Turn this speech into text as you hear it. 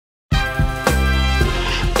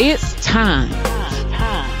It's time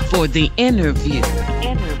for the interview.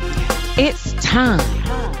 It's time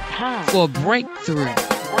for breakthrough.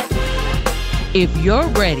 If you're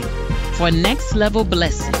ready for next level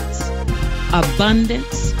blessings,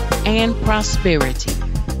 abundance, and prosperity,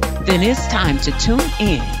 then it's time to tune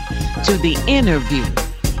in to the interview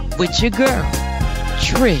with your girl,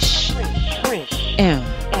 Trish M.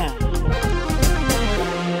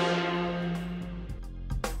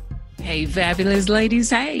 Hey, fabulous ladies.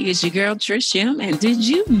 Hey, it's your girl, Trish M. And did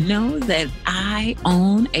you know that I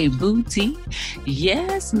own a boutique?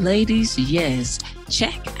 Yes, ladies, yes.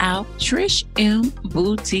 Check out Trish M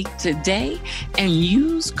Boutique today and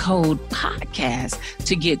use code PODCAST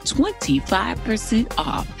to get 25%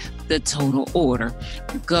 off the total order.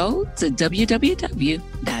 Go to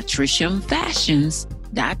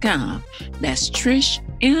www.trishmfashions.com. That's Trish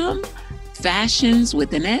M Fashions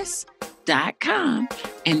with an S.com.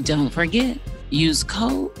 And don't forget, use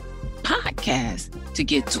code PODCAST to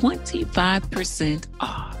get 25%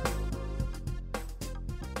 off.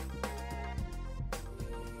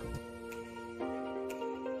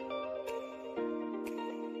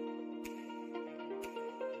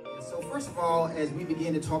 So first of all, as we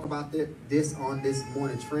begin to talk about this on this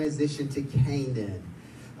morning, transition to Canaan,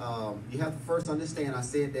 you have to first understand, I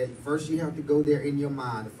said that first you have to go there in your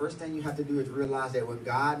mind. The first thing you have to do is realize that when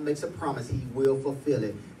God makes a promise, he will fulfill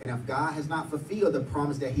it. And if God has not fulfilled the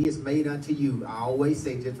promise that he has made unto you, I always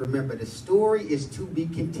say, just remember, the story is to be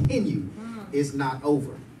continued. It's not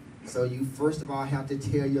over. So you first of all have to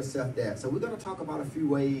tell yourself that. So we're going to talk about a few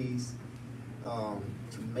ways to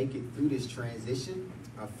make it through this transition,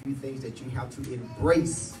 a few things that you have to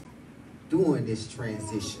embrace during this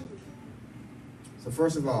transition. So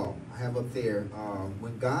first of all, I have up there,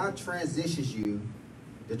 when God transitions you,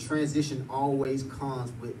 the transition always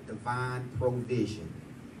comes with divine provision.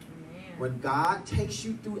 Amen. When God takes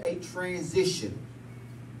you through a transition,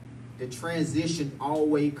 the transition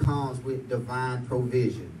always comes with divine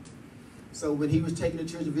provision. So when he was taking the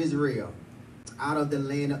children of Israel out of the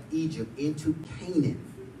land of Egypt into Canaan,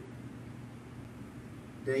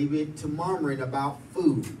 they went to murmuring about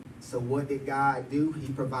food. So what did God do?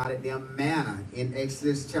 He provided them manna. In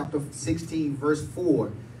Exodus chapter 16, verse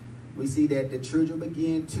 4, we see that the children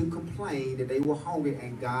began to complain that they were hungry,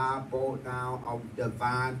 and God brought down a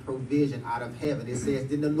divine provision out of heaven. It says,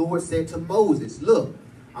 then the Lord said to Moses, look,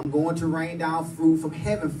 I'm going to rain down food from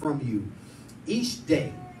heaven from you. Each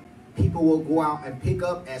day, people will go out and pick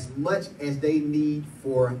up as much as they need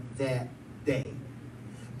for that day.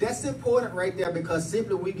 That's important right there, because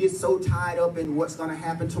simply we get so tied up in what's going to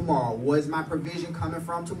happen tomorrow. Where's my provision coming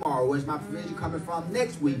from tomorrow? Where's my provision coming from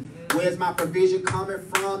next week? Where's my provision coming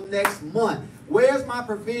from next month? Where's my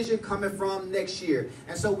provision coming from next year?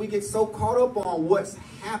 And so we get so caught up on what's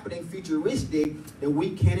happening futuristic that we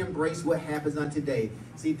can't embrace what happens on today.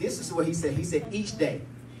 See, this is what he said. He said each day.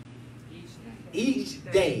 Each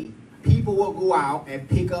day, people will go out and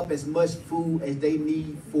pick up as much food as they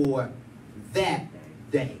need for that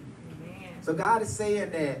day. So God is saying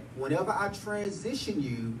that whenever I transition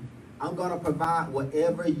you, I'm going to provide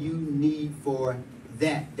whatever you need for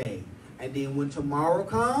that day. And then when tomorrow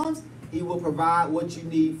comes, he will provide what you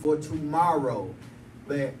need for tomorrow.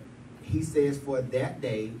 But he says for that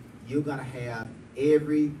day, you're going to have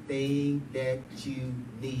everything that you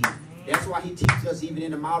need. That's why he teaches us even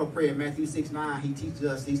in the model prayer, Matthew 6:9, he teaches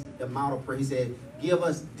us the model prayer. He said, give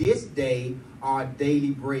us this day our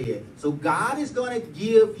daily bread. So God is going to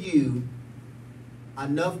give you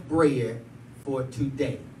enough bread for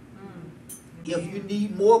today. If you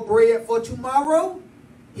need more bread for tomorrow,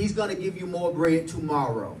 he's going to give you more bread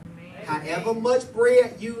tomorrow. However much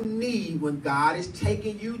bread you need when God is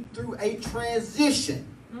taking you through a transition,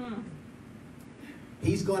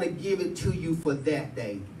 he's going to give it to you for that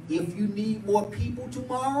day. If you need more people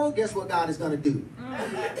tomorrow, guess what God is going to do?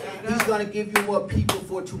 He's going to give you more people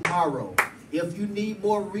for tomorrow. If you need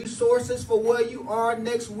more resources for where you are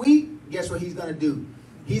next week, guess what he's going to do?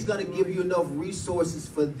 He's going to give you enough resources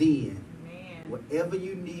for then. Whatever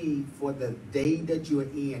you need for the day that you're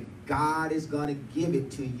in, God is going to give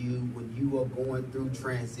it to you when you are going through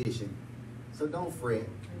transition. So don't fret.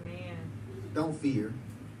 Don't fear.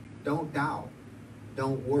 Don't doubt.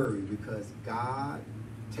 Don't worry, because God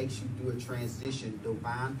takes you through a transition.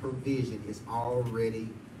 Divine provision is already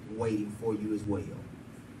waiting for you as well.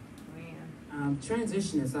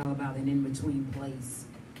 Transition is all about an in-between place.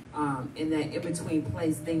 In that in-between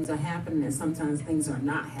place, things are happening and sometimes things are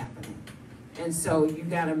not happening. And so you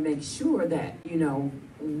got to make sure that, you know,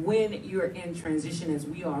 when you're in transition, as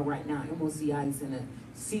we are right now, MOCI is in a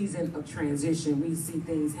season of transition. We see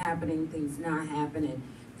things happening, things not happening,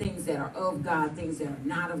 things that are of God, things that are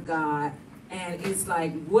not of God. And it's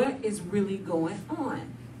like, what is really going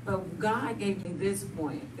on? But God gave me this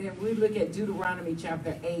point. And we look at Deuteronomy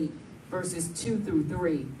chapter 8, verses 2 through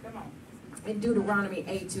 3. Come on. In Deuteronomy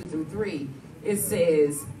 8, 2 through 3, it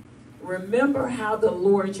says, remember how the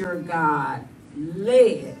Lord your God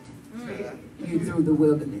led you through the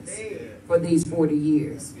wilderness for these 40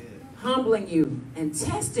 years, humbling you and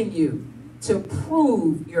testing you to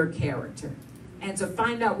prove your character and to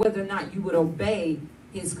find out whether or not you would obey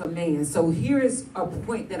his commands. So here's a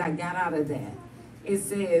point that I got out of that. It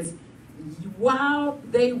says, while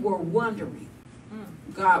they were wondering,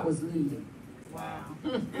 God was leading. Wow.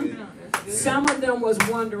 Some of them was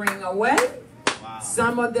wandering away. Wow.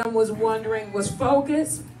 Some of them was wondering, was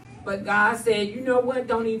focused. But God said, you know what?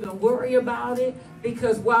 Don't even worry about it.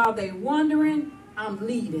 Because while they wondering, I'm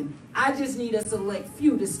leading. I just need a select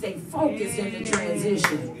few to stay focused in the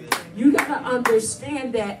transition. You got to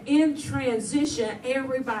understand that in transition,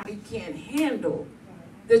 everybody can't handle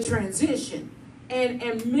the transition.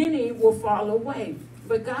 And many will fall away.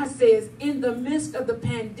 But God says, in the midst of the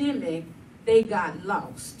pandemic, they got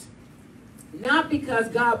lost. Not because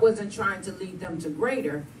God wasn't trying to lead them to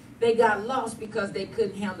greater. They got lost because they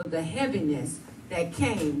couldn't handle the heaviness that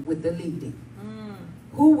came with the leading.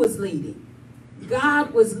 Who was leading?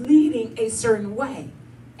 God was leading a certain way.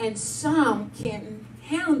 And some can't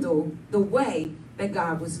handle the way that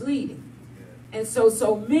God was leading. And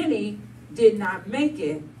so many did not make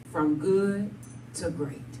it from good to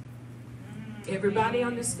great. Everybody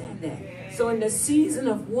understand that? So in the season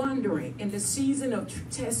of wandering, in the season of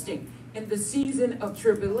testing, in the season of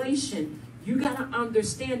tribulation, you got to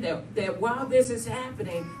understand that while this is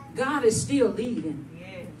happening, God is still leading.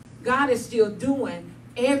 God is still doing.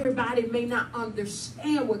 Everybody may not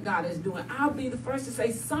understand what God is doing. I'll be the first to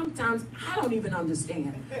say sometimes I don't even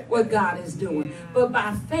understand what God is doing. But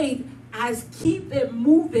by faith, I keep it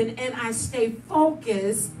moving and I stay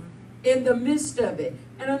focused in the midst of it.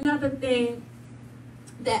 And another thing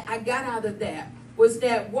that I got out of that was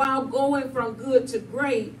that while going from good to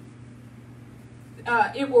great,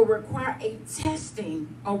 it will require a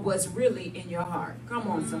testing of what's really in your heart. Come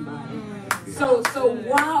on, somebody. So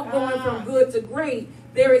while going from good to great,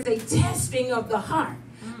 there is a testing of the heart.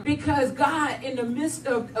 Because God, in the midst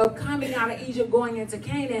of coming out of Egypt, going into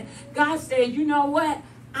Canaan, God said, you know what?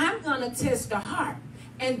 I'm going to test the heart.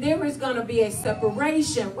 And there is going to be a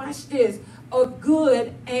separation, watch this, of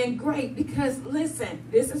good and great. Because listen,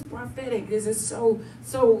 this is prophetic. This is so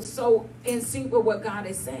in sync with what God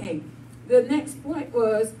is saying. The next point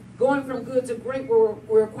was going from good to great will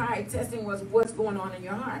require testing was what's going on in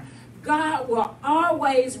your heart. God will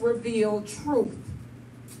always reveal truth,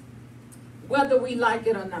 whether we like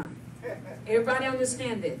it or not. Everybody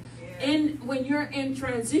understand it? And when you're in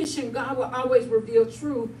transition, God will always reveal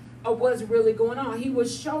truth of what's really going on. He will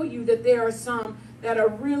show you that there are some that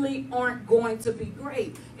aren't going to be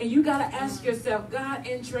great. And you got to ask yourself, God,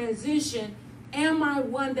 in transition, am I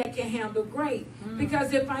one that can handle great?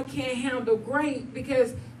 Because if I can't handle great,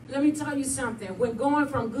 because let me tell you something, when going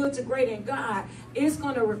from good to great in God, it's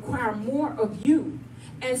going to require more of you.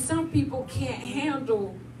 And some people can't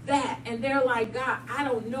handle that. And they're like, God, I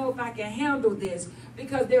don't know if I can handle this,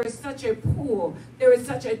 because there is such a pull, there is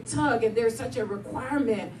such a tug, and there's such a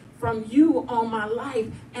requirement from you on my life,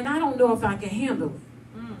 and I don't know if I can handle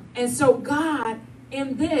it. And so God,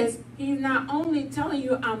 in this, he's not only telling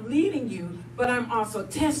you I'm leading you, but I'm also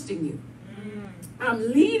testing you.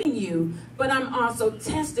 I'm leading you, but I'm also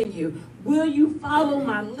testing you. Will you follow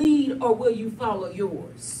my lead, or will you follow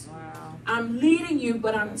yours? Wow. I'm leading you,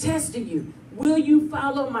 but I'm testing you. Will you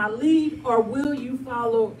follow my lead, or will you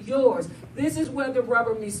follow yours? This is where the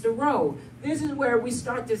rubber meets the road. This is where we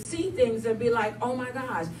start to see things and be like, oh my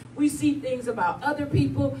gosh, we see things about other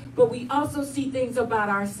people, but we also see things about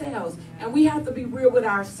ourselves. And we have to be real with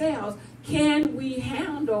ourselves. Can we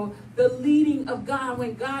handle the leading of God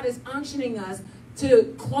when God is unctioning us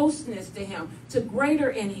to closeness to him, to greater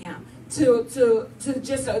in him, to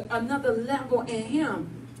just another level in him?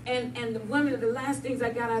 And one of the last things I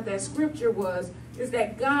got out of that scripture is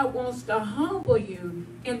that God wants to humble you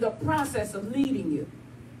in the process of leading you.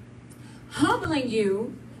 Humbling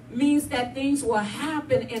you means that things will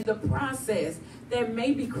happen in the process that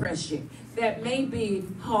may be crushing, that may be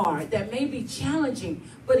hard, that may be challenging.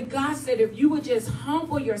 But God said, if you would just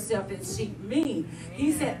humble yourself and seek me,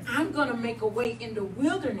 he said, I'm going to make a way in the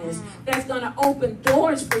wilderness that's going to open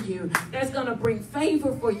doors for you, that's going to bring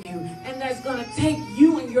favor for you, and that's going to take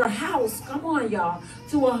you and your house, come on, y'all,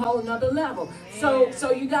 to a whole nother level.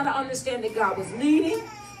 So you got to understand that God was leading,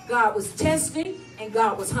 God was testing, and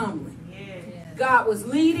God was humbling. God was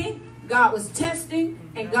leading, God was testing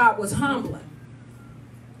and God was humbling.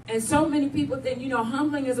 And so many people think,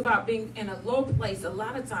 humbling is about being in a low place a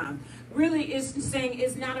lot of times. Really, it's saying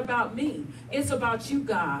it's not about me. It's about you,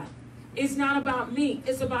 God. It's not about me.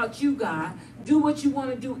 It's about you, God. Do what you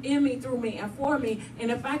want to do in me, through me, and for me.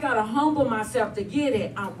 And if I got to humble myself to get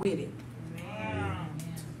it, I'm with it. Amen.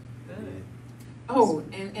 Good. Oh,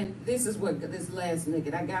 and this is what this last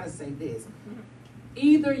nugget, I got to say this.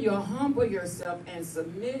 Either you'll humble yourself and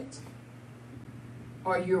submit,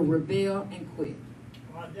 or you'll rebel and quit.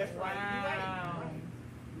 That's right. Wow.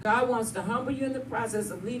 God wants to humble you in the process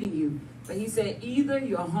of leading you. But he said either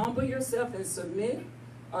you'll humble yourself and submit,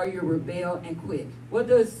 or you rebel and quit. What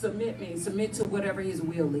does submit mean? Submit to whatever his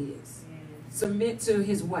will is. Yes. Submit to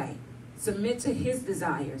his way. Submit to his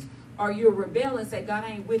desires. Or you rebel and say, God,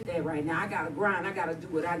 I ain't with that right now. I got to grind. I got to do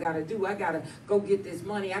what I got to do. I got to go get this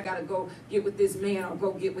money. I got to go get with this man or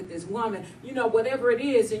go get with this woman. Whatever it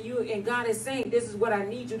is, and God is saying, this is what I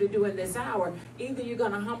need you to do in this hour. Either you're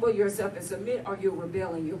going to humble yourself and submit, or you'll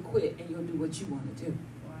rebel and you'll quit and you'll do what you want to do.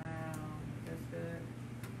 Wow. That's good.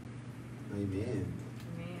 Amen.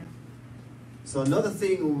 Amen. So another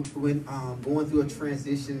thing, when going through a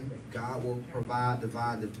transition, God will provide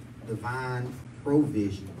divine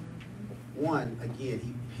provision. One,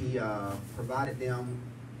 again, he provided them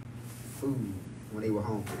food when they were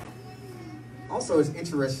hungry. Also, it's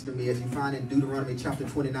interesting to me, as you find in Deuteronomy chapter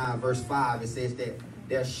 29, verse 5, it says that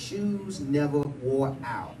their shoes never wore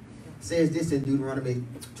out. It says this in Deuteronomy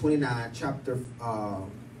 29, chapter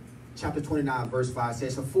 29, verse 5, it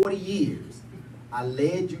says, for 40 years I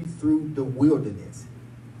led you through the wilderness,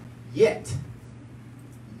 yet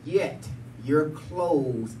your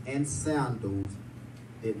clothes and sandals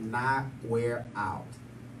did not wear out.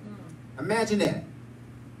 Imagine that.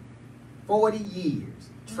 40 years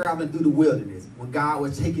traveling through the wilderness when God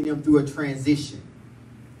was taking them through a transition.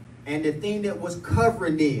 And the thing that was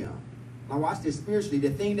covering them, now watch this spiritually,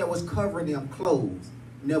 the thing that was covering them, clothes,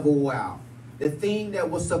 never wore out. The thing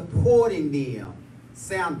that was supporting them,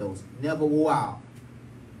 sandals, never wore out.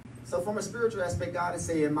 So from a spiritual aspect, God is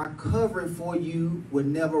saying, my covering for you will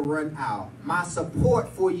never run out. My support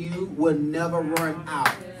for you will never run out.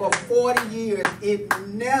 For 40 years, it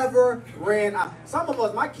never ran out. Some of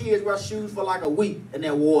us, my kids wear shoes for like a week and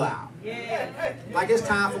they're wore out. Yes. Like it's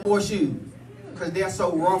time for more shoes because they're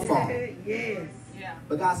so rough on. Yes.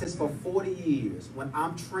 But God says for 40 years, when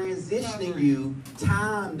I'm transitioning you,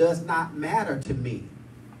 time does not matter to me.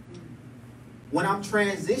 When I'm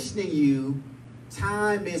transitioning you,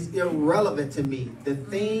 time is irrelevant to me. The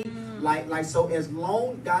thing, so as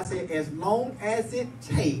long, God said, as long as it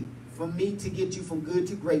takes for me to get you from good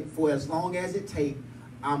to great, for as long as it takes,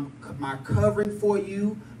 my covering for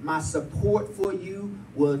you, my support for you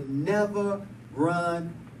will never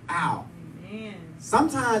run out. Amen.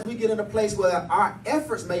 Sometimes we get in a place where our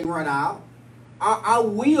efforts may run out, our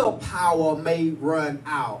willpower may run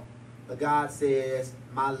out. But God says,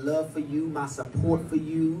 my love for you, my support for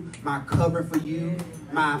you, my covering for you,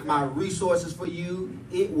 my resources for you,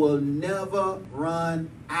 it will never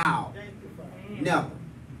run out. Never.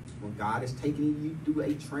 When God is taking you through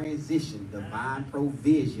a transition, divine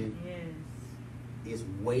provision is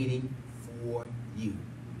waiting for you.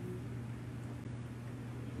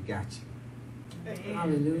 We got you.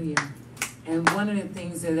 Hallelujah. And one of the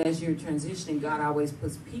things that as you're transitioning, God always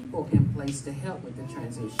puts people in place to help with the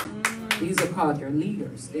transition. These are called your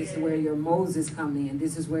leaders. This is where your Moses come in.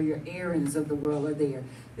 This is where your Aarons of the world are there.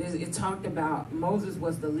 It talked about Moses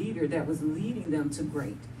was the leader that was leading them to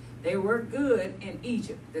great. They were good in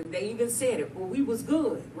Egypt. They even said it. Well, we was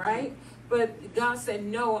good, right? But God said,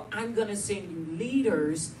 no, I'm going to send you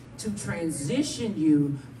leaders to transition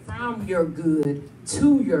you from your good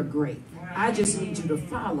to your great. I just need you to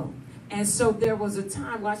follow. And so there was a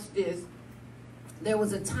time, watch this, there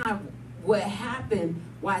was a time what happened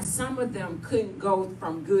why some of them couldn't go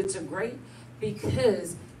from good to great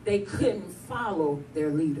because they couldn't follow their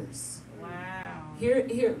leaders. Wow.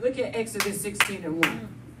 Here, look at Exodus 16 and 1.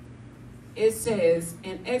 It says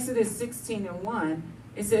in Exodus 16 and 1,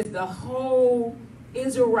 it says the whole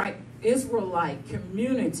Israelite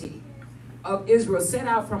community of Israel set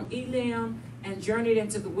out from Elim and journeyed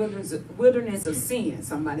into the wilderness of sin.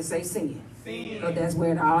 Somebody say sin. Because that's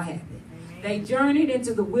where it all happened. Amen. They journeyed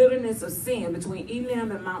into the wilderness of sin between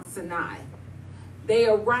Elim and Mount Sinai. They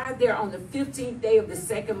arrived there on the 15th day of the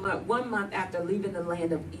second month, 1 month after leaving the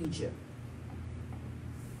land of Egypt.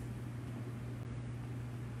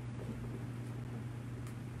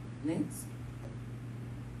 Next.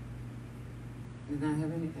 Did I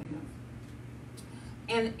have anything else?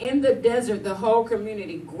 And in the desert, the whole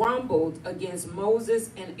community grumbled against Moses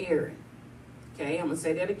and Aaron. Okay, I'm going to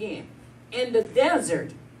say that again. In the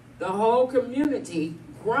desert, the whole community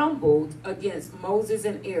grumbled against Moses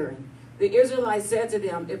and Aaron. The Israelites said to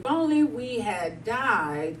them, if only we had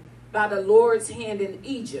died by the Lord's hand in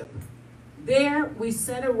Egypt. There we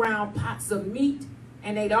sat around pots of meat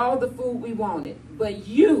and ate all the food we wanted. But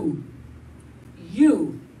you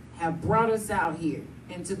have brought us out here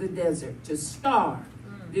into the desert to starve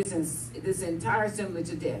this entire assembly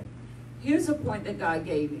to death. Here's a point that God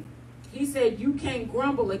gave me. He said, you can't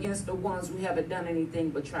grumble against the ones who haven't done anything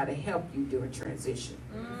but try to help you during transition.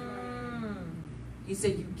 He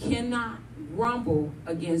said, you cannot grumble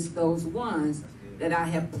against those ones that I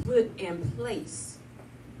have put in place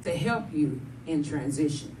to help you in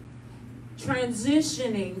transition.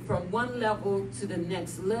 Transitioning from one level to the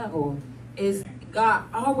next level is God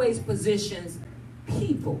always positions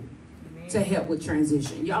people to help with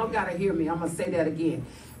transition. Y'all got to hear me. I'm going to say that again.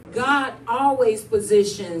 God always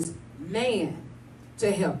positions man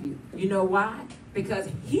to help you. You know why? Because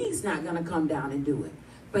he's not going to come down and do it.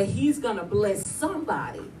 But he's going to bless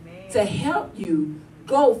somebody to help you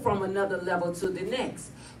go from another level to the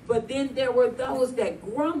next. But then there were those that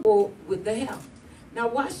grumbled with the help. Now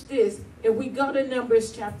watch this. If we go to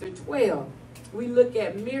Numbers chapter 12, we look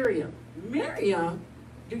at Miriam. Miriam,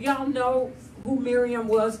 do y'all know who Miriam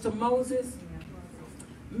was to Moses?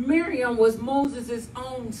 Miriam was Moses'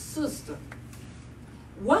 own sister.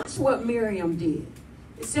 Watch what Miriam did.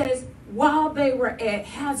 It says, while they were at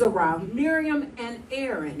Hazarah, Miriam and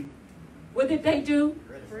Aaron, what did they do?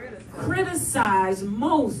 Criticize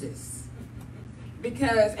Moses.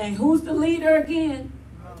 Because, and who's the leader again?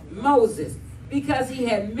 Moses. Because he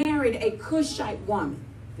had married a Cushite woman.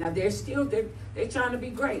 Now they're trying to be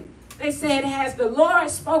great. They said, has the Lord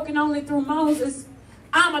spoken only through Moses?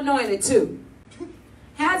 I'm anointed too.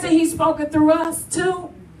 Hasn't he spoken through us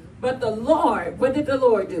too? But the Lord, what did the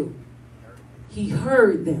Lord do? He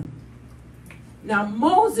heard them. Now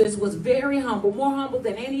Moses was very humble, more humble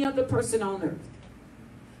than any other person on earth.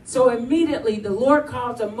 So immediately the Lord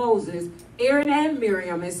called to Moses, Aaron and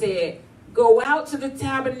Miriam, and said, go out to the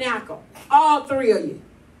tabernacle, all three of you.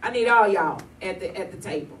 I need all y'all at the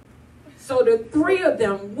table. So the three of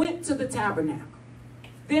them went to the tabernacle.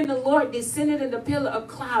 Then the Lord descended in the pillar of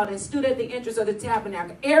cloud and stood at the entrance of the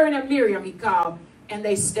tabernacle. Aaron and Miriam he called, and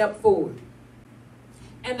they stepped forward.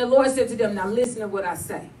 And the Lord said to them, now listen to what I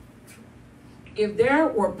say. If there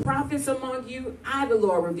were prophets among you, I, the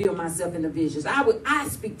Lord, reveal myself in the visions. I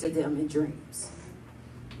speak to them in dreams.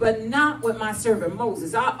 But not with my servant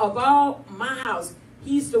Moses. Of all my house,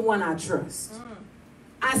 he's the one I trust.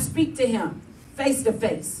 I speak to him face to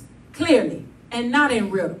face, clearly, and not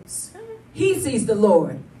in riddles. He sees the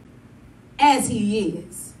Lord as he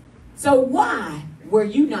is. So why were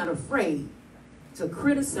you not afraid to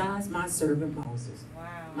criticize my servant Moses? Wow.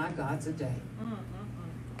 My God, today.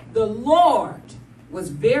 The Lord was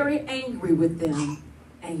very angry with them,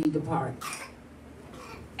 and he departed.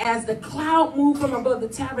 As the cloud moved from above the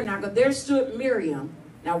tabernacle, there stood Miriam.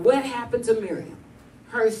 Now, what happened to Miriam?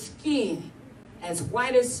 Her skin as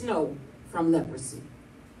white as snow from leprosy.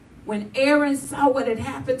 When Aaron saw what had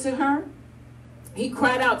happened to her, he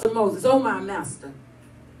cried out to Moses, oh, my master,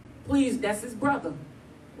 please, that's his brother,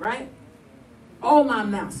 right? Oh, my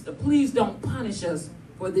master, please don't punish us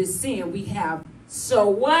for this sin we have. So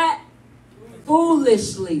what?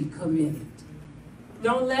 Foolishly committed.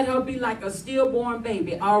 Don't let her be like a stillborn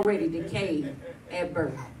baby already decayed at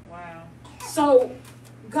birth. Wow. So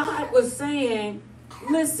God was saying,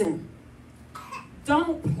 listen,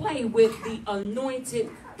 don't play with the anointed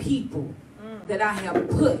people that I have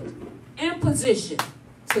put in position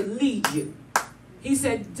to lead you. He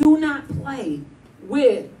said, do not play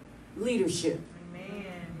with leadership.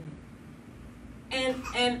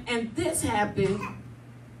 And this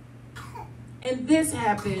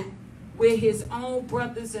happened, with his own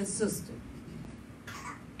brothers and sisters.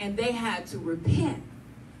 And they had to repent.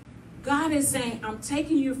 God is saying, I'm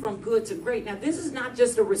taking you from good to great. Now, this is not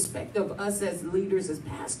just a respect of us as leaders, as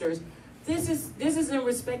pastors. This is in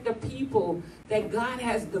respect of people that God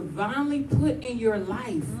has divinely put in your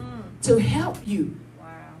life to help you. Wow.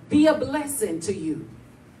 Be a blessing to you.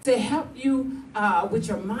 To help you with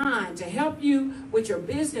your mind, to help you with your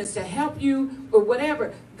business, to help you with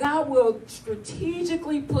whatever. God will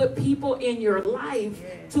strategically put people in your life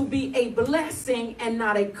to be a blessing and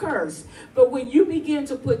not a curse. But when you begin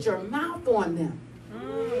to put your mouth on them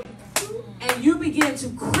and you begin to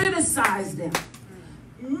criticize them,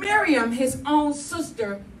 Miriam, his own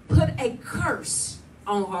sister, put a curse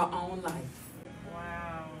on her own life.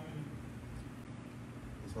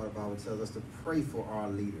 That's why the Bible tells us to pray for our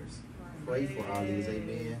leaders. Pray for our leaders,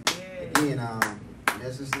 amen. Yes. Again, And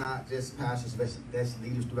that's just not just pastors, but that's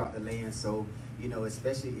leaders throughout the land. So, you know,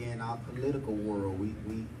 especially in our political world,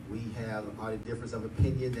 we have a difference of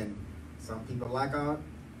opinion, and some people like our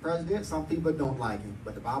president, some people don't like him.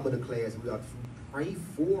 But the Bible declares we are to pray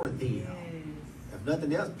for them. Yes. If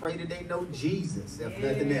nothing else, pray that they know Jesus. If Yes.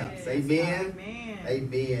 nothing else. Amen? Amen.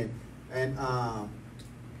 Amen. And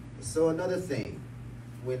so another thing,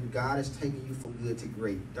 when God is taking you from good to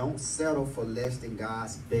great, don't settle for less than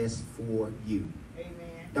God's best for you. Amen.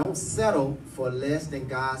 Don't settle for less than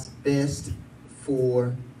God's best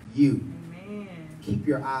for you. Amen. Keep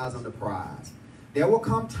your eyes on the prize. There will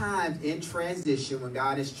come times in transition when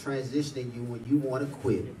God is transitioning you when you want to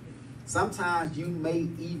quit. Sometimes you may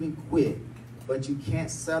even quit, but you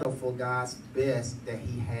can't settle for God's best that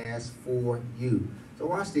he has for you. So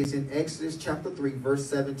watch this in Exodus chapter 3, verse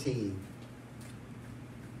 17.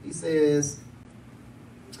 He says,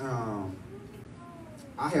 I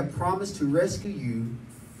have promised to rescue you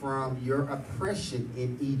from your oppression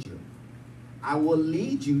in Egypt. I will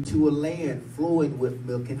lead you to a land flowing with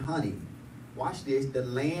milk and honey. Watch this, the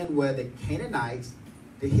land where the Canaanites,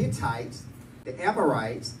 the Hittites, the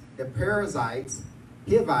Amorites, the Perizzites,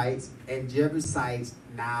 Hivites, and Jebusites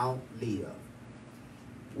now live.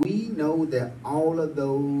 We know that all of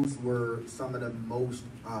those were some of the most,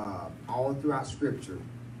 all throughout Scripture,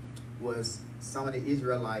 was some of the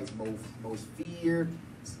Israelites' most feared,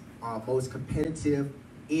 most competitive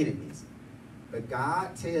enemies. But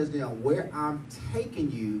God tells them, where I'm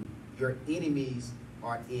taking you, your enemies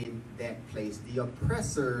are in that place. The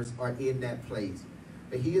oppressors are in that place.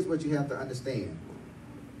 But here's what you have to understand.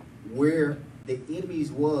 Where the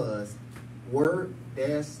enemies were,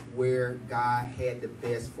 that's where God had the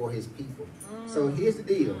best for his people. So here's the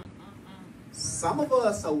deal. Some of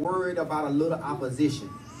us are worried about a little opposition.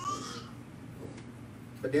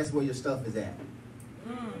 But that's where your stuff is at.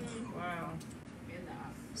 Wow.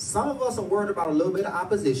 Some of us are worried about a little bit of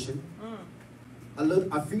opposition,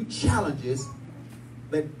 a few challenges,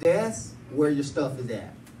 but that's where your stuff is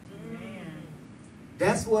at. Amen.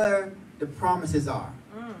 That's where the promises are.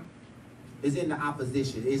 Is in the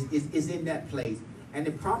opposition. Is in that place. And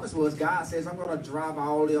the promise was, God says, I'm going to drive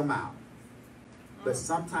all of them out. But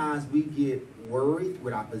sometimes we get worried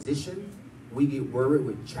with opposition. We get worried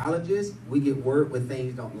with challenges. We get worried when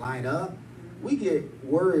things don't line up. We get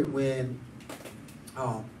worried when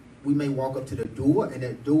we may walk up to the door and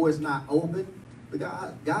that door is not open. But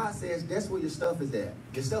God says that's where your stuff is at.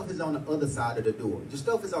 Your stuff is on the other side of the door. Your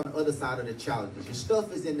stuff is on the other side of the challenges. Your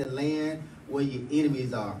stuff is in the land where your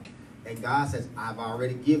enemies are. And God says, I've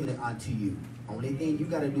already given it unto you. Only thing you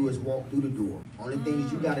got to do is walk through the door. Only thing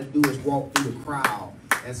that you got to do is walk through the crowd.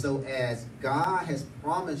 And so as God has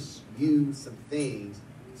promised you some things,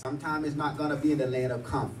 sometimes it's not going to be in the land of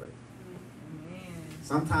comfort.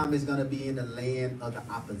 Sometimes it's going to be in the land of the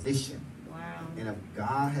opposition. Wow. And if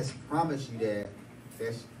God has promised you that,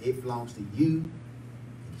 it belongs to you,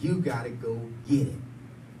 you got to go get it.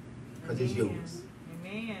 Because it's yours.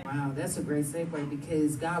 Amen. Wow, that's a great segue,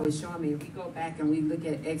 because God was showing me, if we go back and we look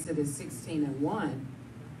at Exodus 16:1,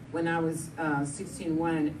 when I was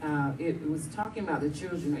 16:1, it was talking about the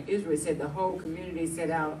children of Israel. It said the whole community set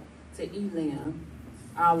out to Elam,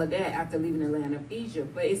 all of that after leaving the land of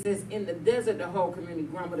Egypt. But it says in the desert, the whole community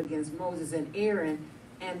grumbled against Moses and Aaron,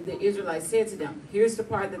 and the Israelites said to them, here's the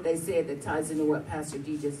part that they said that ties into what Pastor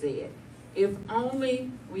D just said. If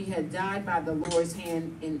only we had died by the Lord's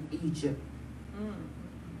hand in Egypt.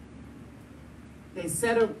 They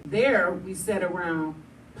we sat around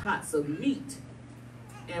pots of meat,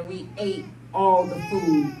 and we ate all the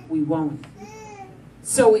food we wanted.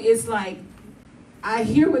 So it's like, I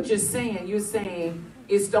hear what you're saying. You're saying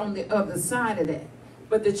it's on the other side of that.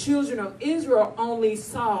 But the children of Israel only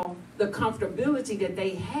saw the comfortability that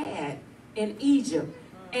they had in Egypt.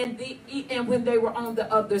 And when they were on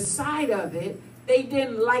the other side of it, they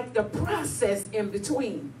didn't like the process in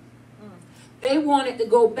between. They wanted to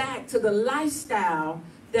go back to the lifestyle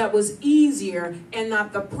that was easier and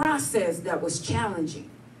not the process that was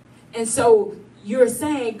challenging. And so you're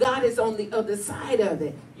saying God is on the other side of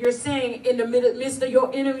it. You're saying in the midst of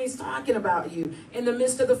your enemies talking about you, in the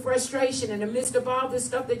midst of the frustration, in the midst of all this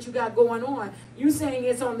stuff that you got going on, you're saying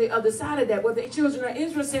it's on the other side of that. Well, the children of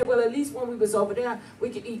Israel said, well, at least when we was over there,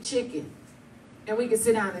 we could eat chicken and we could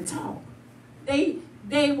sit down and talk.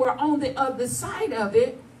 They were on the other side of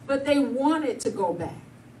it, but they wanted to go back.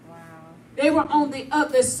 Wow. They were on the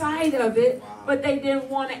other side of it, but they didn't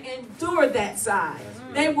want to endure that side.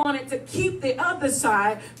 They wanted to keep the other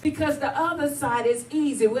side because the other side is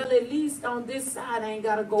easy. Well, at least on this side, I ain't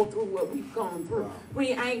got to go through what we've gone through.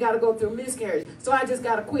 I ain't got to go through miscarriage. So I just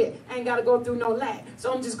got to quit. I ain't got to go through no lack.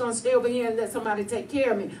 So I'm just going to stay over here and let somebody take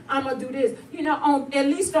care of me. I'm going to do this. You know, at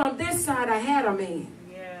least on this side, I had a man.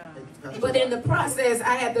 But in the process,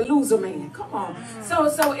 I had to lose a man. Come on.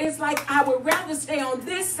 So it's like I would rather stay on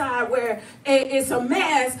this side where it's a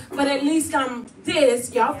mess, but at least I'm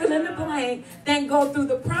this, y'all fill in the blank, than go through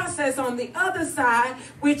the process on the other side,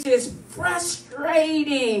 which is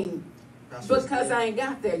frustrating. Because I ain't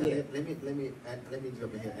got there yet. Let me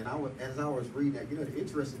jump in here. And as I was reading that, you know, the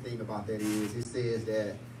interesting thing about that is it says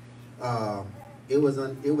that it was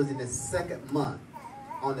in the second month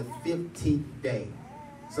on the 15th day.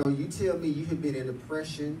 So you tell me you have been in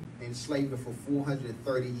oppression and slavery for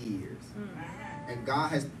 430 years. And God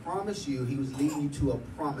has promised you, he was leading you to a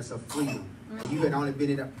promise of freedom. And you had only been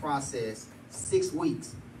in that process 6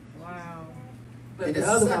 weeks. Wow. In the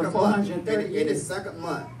second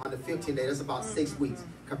month, on the 15th day, that's about 6 weeks,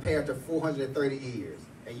 compared to 430 years.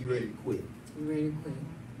 And you ready to quit. You ready to quit.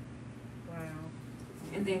 Wow.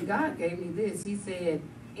 And then God gave me this. He said,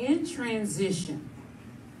 in transition.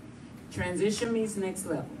 Transition means next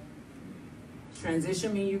level.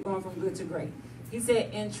 Transition means you're going from good to great. He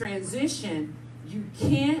said, in transition, you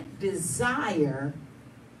can't desire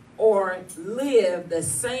or live the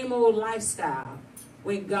same old lifestyle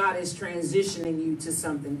when God is transitioning you to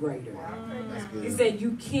something greater. He said,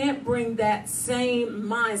 you can't bring that same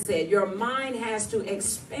mindset. Your mind has to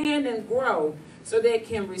expand and grow so that it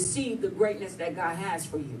can receive the greatness that God has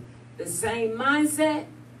for you. The same mindset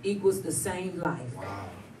equals the same life. Wow.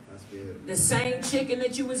 The same chicken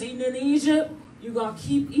that you was eating in Egypt, you're going to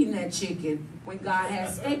keep eating that chicken when God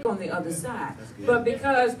has steak on the other side. But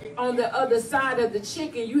because on the other side of the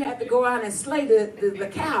chicken, you have to go out and slay the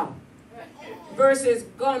cow versus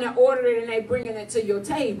going to order it and they bringing it to your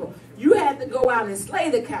table. You have to go out and slay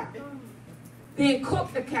the cow, then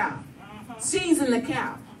cook the cow, season the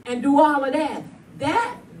cow, and do all of that.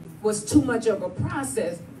 That was too much of a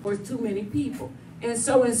process for too many people. And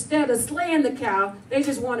so instead of slaying the cow, they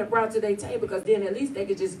just want it brought to their table because then at least they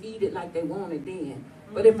could just eat it like they want it then.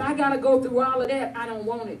 But if I got to go through all of that, I don't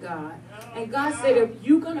want it, God. And God said, if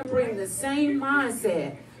you're going to bring the same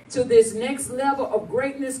mindset to this next level of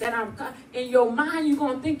greatness that in your mind, you're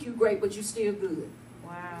going to think you're great, but you're still good.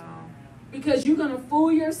 Wow. Because you're going to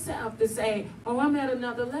fool yourself to say, oh, I'm at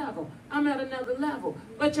another level. I'm at another level.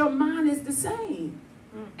 But your mind is the same.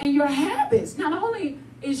 And your habits, not only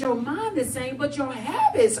is your mind the same, but your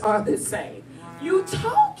habits are the same. Wow. You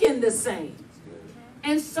talking the same.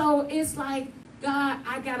 And so it's like, God,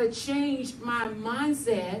 I got to change my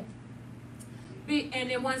mindset. And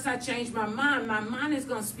then once I change my mind is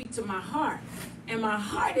going to speak to my heart. And my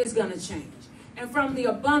heart is going to change. And from the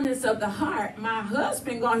abundance of the heart, my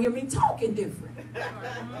husband going to hear me talking different.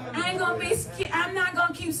 I'm not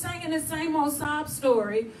going to keep singing the same old sob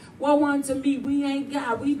story. Woe unto me, we ain't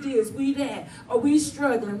God, we this, we that, or we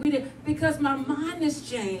struggling, we that. Because my mind has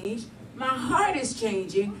changed, my heart is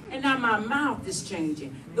changing, and now my mouth is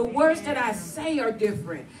changing. The words that I say are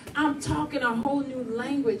different. I'm talking a whole new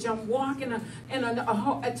language. I'm walking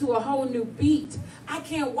to a whole new beat. I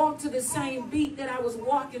can't walk to the same beat that I was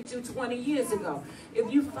walking to 20 years ago.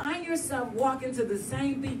 If you find yourself walking to the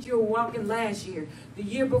same beat you were walking last year, the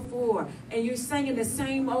year before, and you're singing the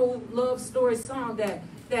same old love story song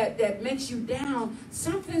that makes you down,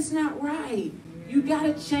 something's not right. You got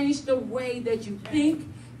to change the way that you think.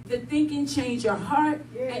 The thinking changes your heart,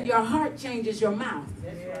 and your heart changes your mouth.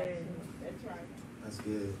 That's right. That's right. That's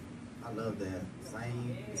good. I love that.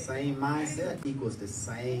 Same mindset equals the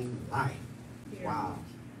same life. Wow.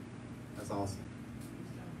 That's awesome.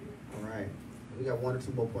 All right. We got 1 or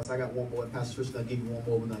 2 more points. I got one more. Pastor Trish is going to give you one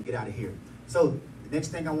more. We're going to get out of here. So the next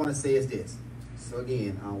thing I want to say is this. So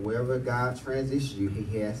again, wherever God transitions you,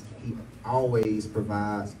 he always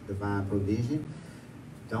provides divine provision.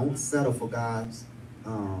 Don't settle for God's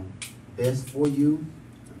best for you.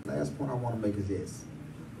 The last point I want to make is this.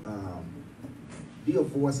 Be a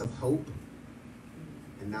voice of hope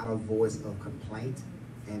and not a voice of complaint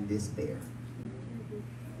and despair.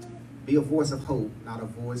 Be a voice of hope, not a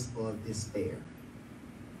voice of despair.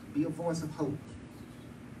 Be a voice of hope.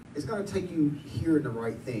 It's going to take you hearing the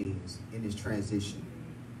right things in this transition.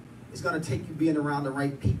 It's going to take you being around the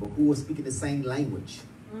right people who are speaking the same language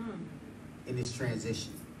in this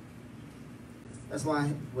transition. That's why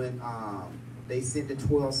when they sent the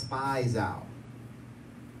 12 spies out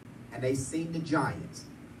and they seen the giants,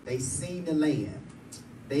 they seen the land,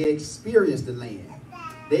 they experienced the land,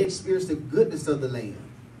 they experienced the goodness of the land.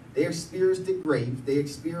 They experienced the grapes. They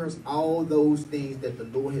experienced all those things that the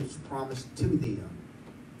Lord has promised to them.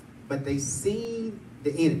 But they seen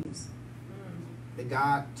the enemies that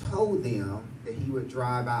God told them that he would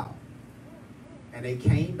drive out. And they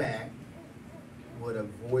came back with a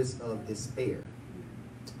voice of despair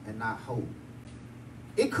and not hope.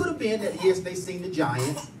 It could have been that, yes, they seen the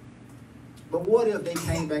giants. But what if they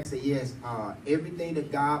came back and said, yes, everything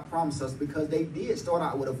that God promised us, because they did start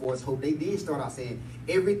out with a voice of hope. They did start out saying,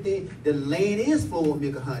 everything, the land is full of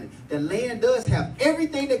milk and honey. The land does have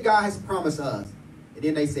everything that God has promised us. And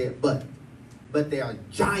then they said, but there are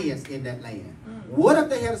giants in that land. What if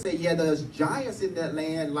they had to say, yeah, there's giants in that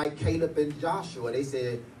land like Caleb and Joshua? They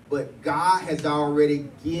said, but God has already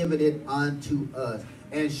given it unto us.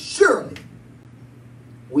 And surely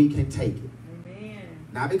we can take it.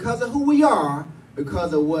 Not because of who we are,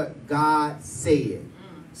 because of what God said.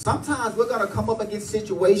 Sometimes we're going to come up against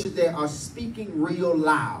situations that are speaking real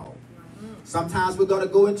loud. Sometimes we're going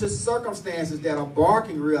to go into circumstances that are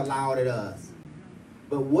barking real loud at us.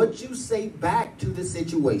 But what you say back to the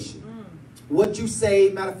situation, what you say,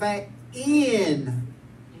 matter of fact, in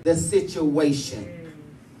the situation,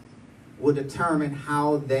 will determine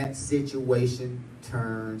how that situation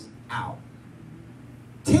turns out.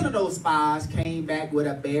 10 of those spies came back with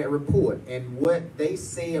a bad report, and what they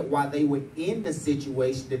said while they were in the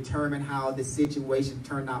situation determined how the situation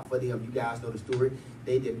turned out for them. You guys know the story.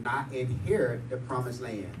 They did not inherit the promised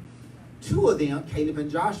land. 2 of them, Caleb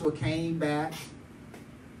and Joshua, came back.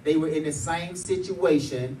 They were in the same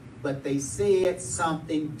situation, but they said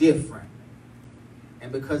something different.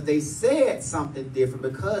 And because they said something different,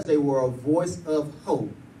 because they were a voice of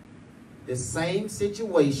hope, the same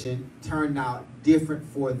situation turned out different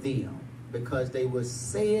for them because they were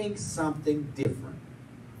saying something different.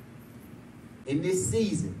 In this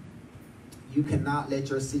season, you cannot let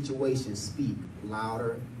your situation speak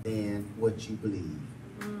louder than what you believe.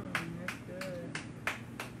 That's good.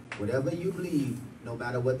 Whatever you believe, no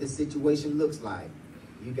matter what the situation looks like,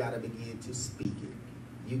 you got to begin to speak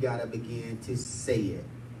it. You got to begin to say it.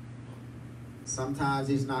 Sometimes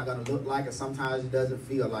it's not going to look like it. Sometimes it doesn't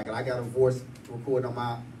feel like it. I got a voice record on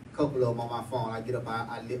my, couple of them on my phone. I get up,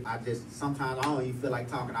 I just, sometimes I don't even feel like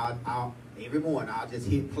talking. Every morning I'll just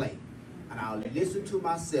hit play. And I'll listen to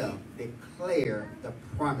myself declare the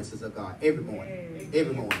promises of God every morning,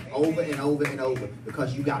 over and over and over,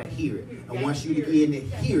 because you got to hear it. And once you begin to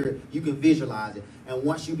hear it, you can visualize it. And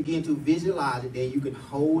once you begin to visualize it, then you can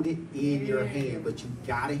hold it in your hand. But you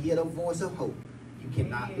got to hear the voice of hope. You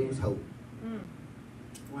cannot lose hope.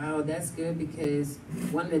 Wow, that's good, because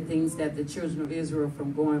one of the things that the children of Israel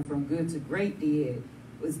from going from good to great did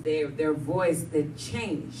was their voice that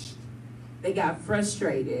changed. They got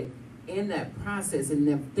frustrated in that process, and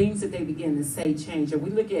the things that they began to say changed. And we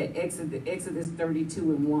look at Exodus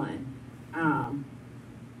 32:1.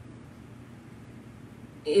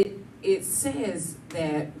 It says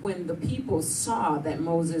that when the people saw that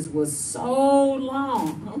Moses was so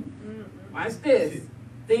long, watch this,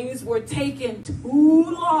 things were taking too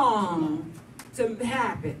long to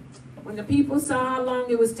happen. When the people saw how long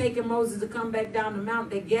it was taking Moses to come back down the mountain,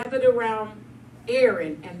 they gathered around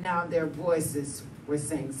Aaron, and now their voices were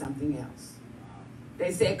saying something else.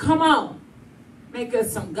 They said, come on, make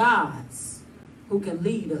us some gods who can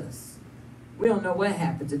lead us. We don't know what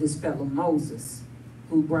happened to this fellow Moses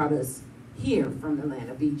who brought us here from the land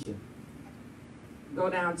of Egypt. Go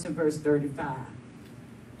down to verse 35.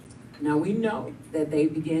 Now we know that they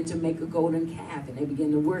began to make a golden calf, and they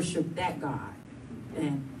began to worship that God.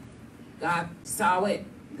 And God saw it.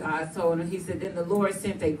 God told him, he said, then the Lord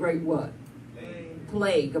sent a great what?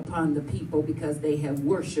 Plague upon the people, because they had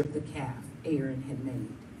worshipped the calf Aaron had made.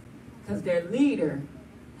 Because their leader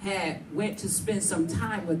went to spend some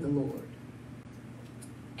time with the Lord.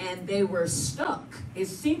 And they were stuck. It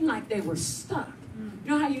seemed like they were stuck. You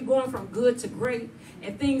know how you're going from good to great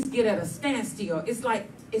and things get at a standstill? It's like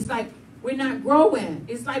we're not growing.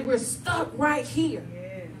 It's like we're stuck right here.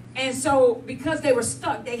 Yeah. And so because they were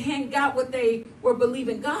stuck, they hadn't got what they were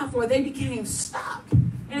believing God for. They became stuck.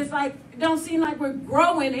 And it's like, it don't seem like we're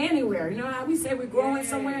growing anywhere. You know how we say we're growing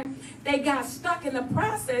somewhere? They got stuck in the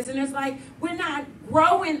process, and it's like, we're not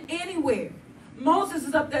growing anywhere. Moses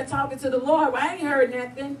is up there talking to the Lord. Well, I ain't heard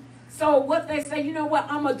nothing. So what they say, you know what?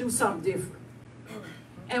 I'm going to do something different.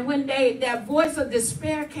 And when that voice of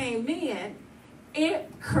despair came in, it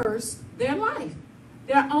cursed their life.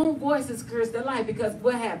 Their own voices cursed their life, because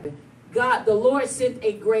what happened? The Lord sent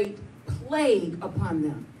a great plague upon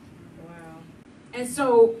them. Wow. And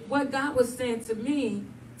so what God was saying to me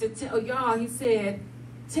to tell y'all, he said,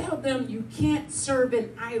 tell them you can't serve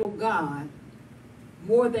an idol God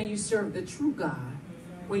more than you serve the true God,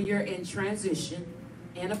 when you're in transition,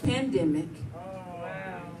 in a pandemic,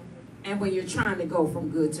 and when you're trying to go from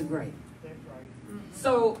good to great.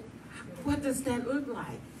 So what does that look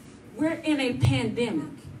like? We're in a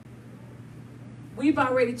pandemic. We've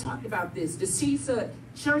already talked about this. The seats of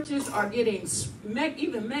churches are getting,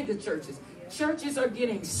 even mega churches, churches are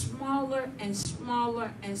getting smaller and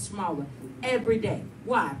smaller and smaller every day.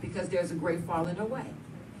 Why? Because there's a great falling away.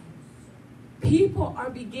 People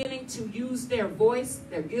are beginning to use their voice,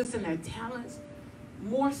 their gifts, and their talents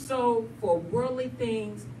more so for worldly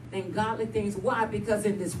things than godly things. Why? Because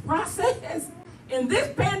in this process, in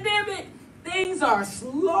this pandemic, things are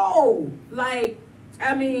slow. Like,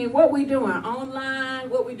 I mean, what we doing? Online?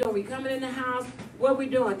 What we doing? We coming in the house? What we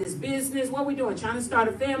doing? This business? What we doing? Trying to start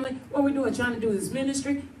a family? What we doing? Trying to do this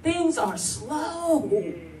ministry? Things are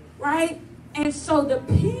slow, right? And so the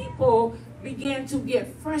people began to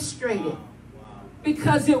get frustrated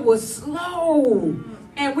because it was slow.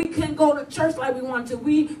 And we couldn't go to church like we wanted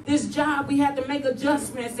to. This job, we had to make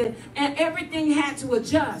adjustments, and everything had to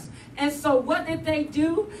adjust. And so what did they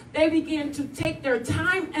do? They began to take their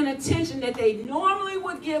time and attention that they normally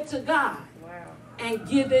would give to God and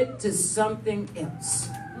give it to something else.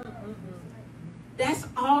 That's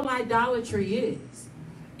all idolatry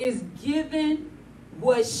is giving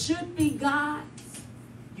what should be God's.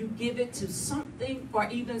 You give it to something or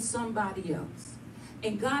even somebody else.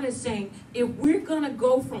 And God is saying, if we're going to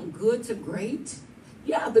go from good to great,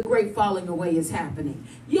 yeah, the great falling away is happening.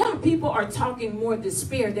 Yeah, people are talking more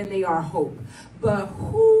despair than they are hope. But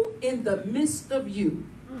who in the midst of you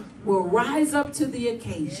will rise up to the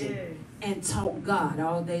occasion and talk God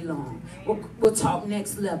all day long? Will talk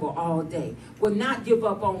next level all day. Will not give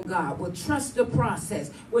up on God. Will trust the process.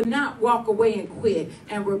 Will not walk away and quit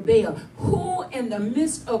and rebel. Who in the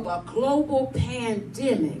midst of a global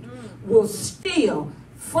pandemic will still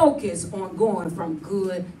focus on going from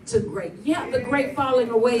good to great? Yeah, the great falling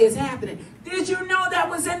away is happening. Did you know that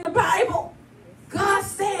was in the Bible? God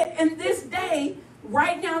said in this day,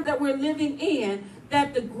 right now that we're living in,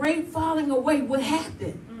 that the great falling away would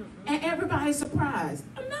happen. And everybody's surprised.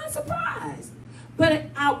 I'm not surprised. But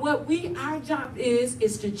our job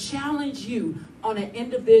is to challenge you on an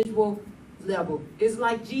individual level. It's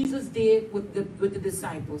like Jesus did with the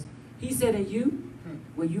disciples. He said, and you,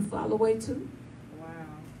 will you fall away too? Wow.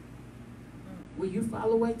 Will you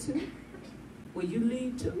fall away too? Will you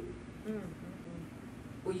leave too?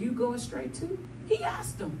 Will you go astray too? He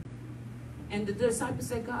asked them. And the disciples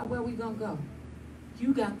said, God, where are we going to go?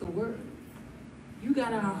 You got the word. You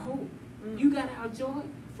got our hope. You got our joy.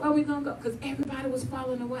 Where are we going to go? Because everybody was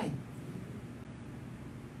falling away.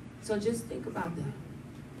 So just think about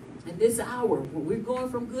that. In this hour, when we're going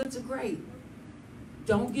from good to great,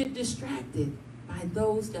 don't get distracted by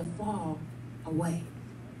those that fall away.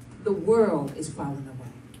 The world is falling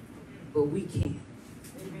away, but we can't.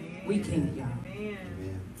 We can't, y'all.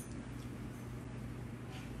 Amen.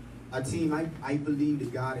 Our team, I believe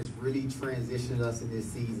that God has really transitioned us in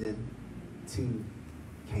this season to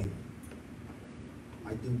Canaan.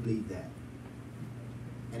 I do believe that.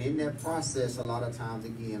 And in that process, a lot of times,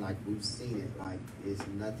 again, like we've seen it, like it's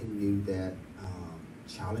nothing new that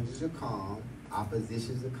challenges will come,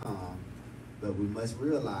 oppositions will come, but we must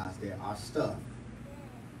realize that our stuff,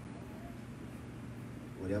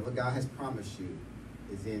 whatever God has promised you,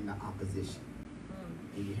 is in the opposition.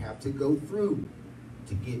 And you have to go through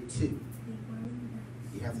to get to.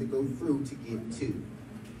 You have to go through to get to.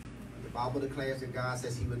 The Bible declares that God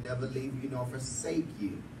says he will never leave you nor forsake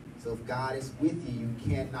you. So if God is with you, you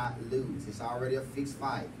cannot lose. It's already a fixed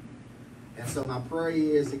fight. And so my prayer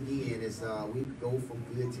is, again, is we go from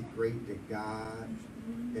good to great, that God,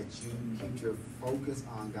 that you keep your focus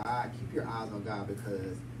on God, keep your eyes on God,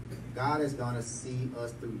 because God is going to see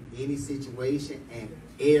us through any situation and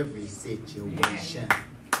every situation.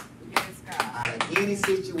 Yes, God. Out of any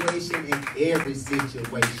situation and every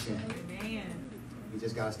situation. Amen. We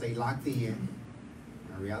just got to stay locked in.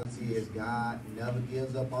 The reality is God never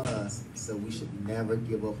gives up on us, so we should never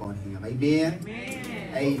give up on him. Amen?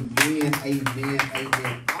 Amen. Amen. Amen.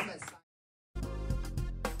 Amen.